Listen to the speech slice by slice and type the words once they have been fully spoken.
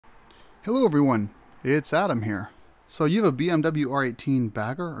Hello everyone, it's Adam here. So you have a BMW R18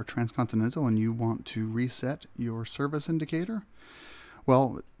 bagger or transcontinental and you want to reset your service indicator?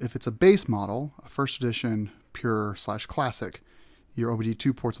 Well, if it's a base model, a first edition, pure / classic, your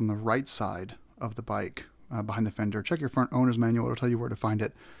OBD2 port's on the right side of the bike, behind the fender. Check your front owner's manual, it'll tell you where to find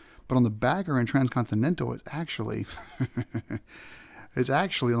it. But on the bagger and transcontinental, it's actually it's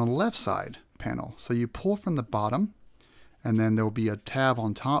actually on the left side panel. So you pull from the bottom, and then there'll be a tab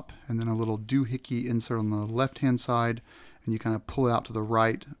on top and then a little doohickey insert on the left hand side, and you kind of pull it out to the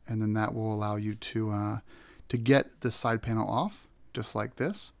right, and then that will allow you to get this side panel off just like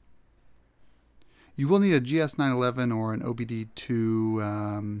this. You will need a GS-911 or an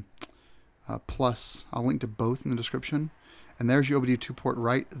OBD2 plus. I'll link to both in the description. And there's your OBD2 port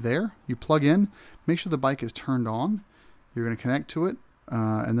right there. You plug in, make sure the bike is turned on. You're going to connect to it,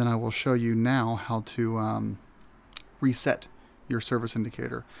 and then I will show you now how to reset your service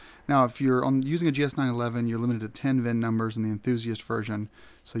indicator. Now, if you're using a GS-911, you're limited to 10 VIN numbers in the enthusiast version,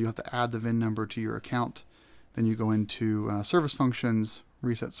 so you have to add the VIN number to your account. Then you go into service functions,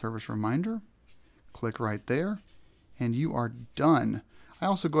 reset service reminder, click right there, and you are done. I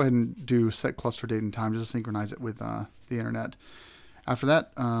also go ahead and do set cluster date and time just to synchronize it with the internet. After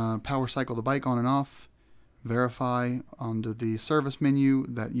that, power cycle the bike on and off, verify under the service menu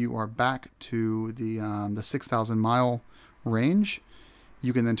that you are back to the 6,000 mile range.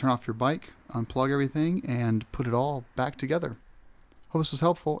 You can then turn off your bike, unplug everything, and put it all back together. Hope this was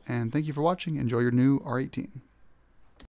helpful, and thank you for watching. Enjoy your new R18.